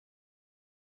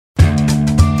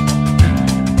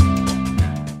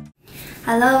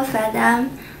Hello,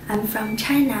 FIDM. I'm from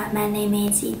China. My name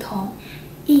is Yitong.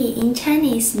 Yi in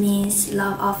Chinese means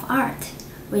love of art,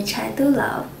 which I do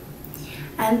love.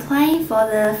 I'm applying for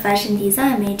the fashion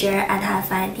design major at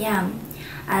FIDM.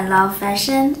 I love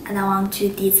fashion and I want to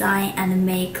design and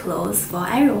make clothes for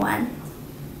everyone.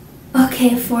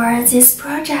 Okay, for this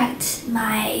project,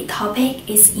 my topic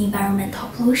is environmental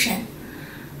pollution.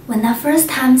 When I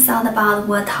first time thought about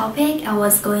what topic I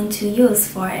was going to use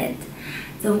for it,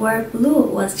 the word blue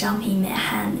was jumping in my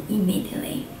head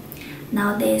immediately.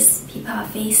 Nowadays, people are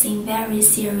facing very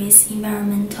serious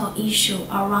environmental issues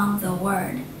around the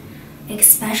world,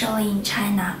 especially in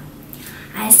China.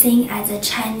 I think as a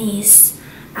Chinese,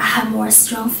 I have more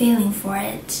strong feeling for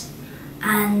it,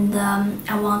 and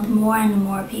I want more and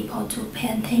more people to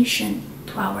pay attention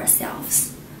to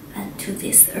ourselves and to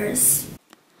this earth.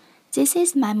 This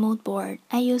is my mood board.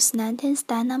 I use 19th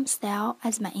denim style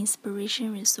as my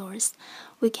inspiration resource.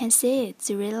 We can see it.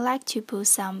 They really like to put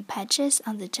some patches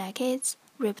on the jackets,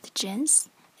 ripped jeans.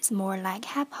 It's more like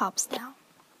hip-hop style.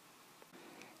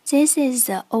 This is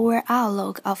the overall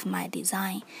look of my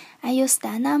design. I use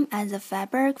denim as a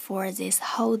fabric for this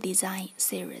whole design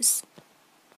series.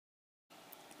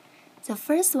 The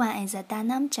first one is a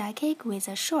denim jacket with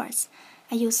the shorts.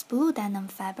 I use blue denim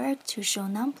fabric to show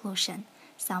non-pollution,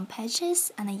 some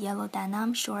patches and yellow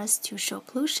denim shorts to show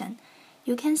pollution.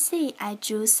 You can see I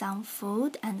drew some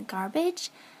food and garbage.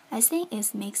 I think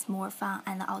it makes more fun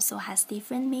and also has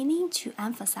different meaning to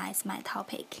emphasize my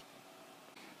topic.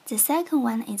 The second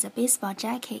one is a baseball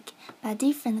jacket, but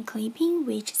different clipping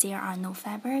which there are no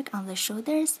fabric on the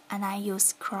shoulders, and I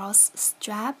use cross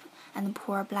strap and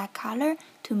pour black color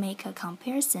to make a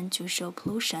comparison to show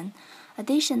pollution.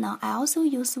 Additional, I also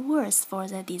use words for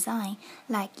the design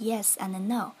like yes and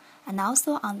no, and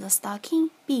also on the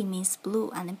stocking, B means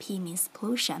blue and P means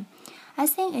pollution. I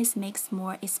think it makes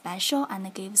more special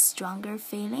and gives stronger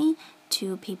feeling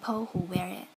to people who wear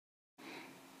it.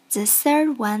 The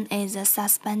third one is the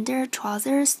suspender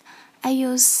trousers. I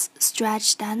use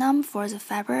stretch denim for the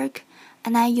fabric,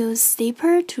 and I use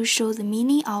zipper to show the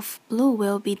meaning of blue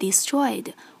will be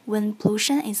destroyed when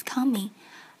pollution is coming.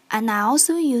 And I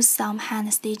also use some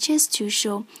hand stitches to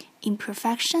show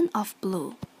imperfection of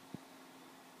blue.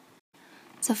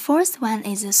 The fourth one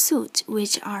is a suit,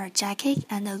 which are jacket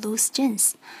and loose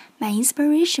jeans. My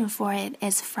inspiration for it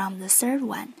is from the third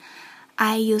one.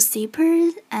 I use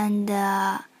zippers and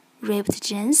ripped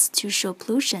jeans to show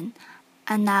pollution,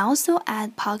 and I also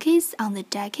add pockets on the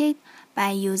jacket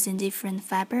by using different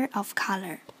fabric of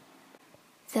color.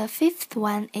 The fifth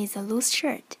one is a loose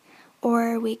shirt,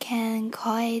 or we can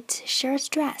call it shirt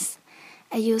dress.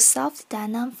 I use soft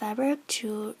denim fabric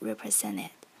to represent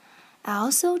it. I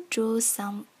also drew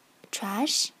some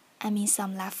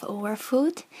some leftover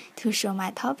food to show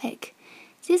my topic.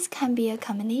 This can be a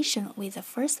combination with the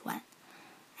first one.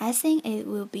 I think it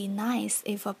will be nice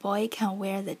if a boy can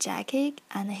wear the jacket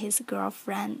and his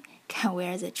girlfriend can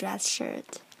wear the dress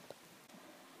shirt.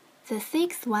 The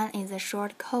sixth one is a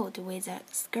short coat with a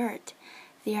skirt.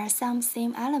 There are some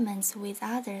same elements with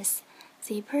others,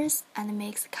 zippers and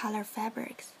mixed color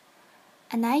fabrics.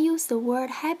 And I use the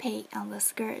word happy on the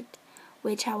skirt,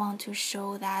 which I want to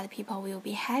show that people will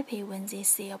be happy when they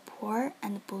see a poor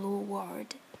and blue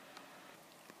world.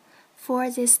 For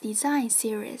this design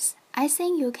series, I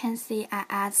think you can see I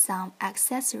add some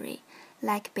accessory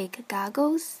like big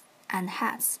goggles and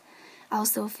hats,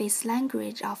 also face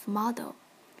language of model,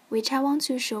 which I want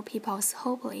to show people's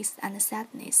hopeless and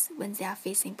sadness when they are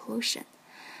facing pollution.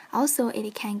 Also,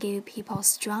 it can give people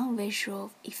strong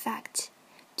visual effect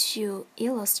to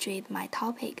illustrate my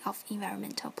topic of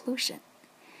environmental pollution.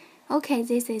 Okay,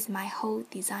 this is my whole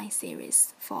design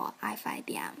series for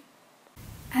FIDM.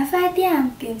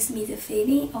 FIDM gives me the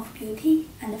feeling of beauty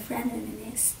and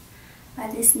friendliness,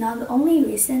 but it's not the only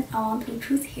reason I want to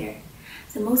choose here.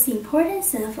 The most important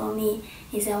thing for me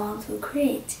is I want to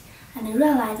create and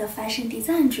realize a fashion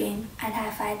design dream at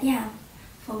FIDM,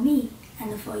 for me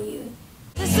and for you.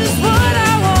 This is what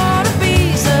I want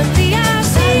to be.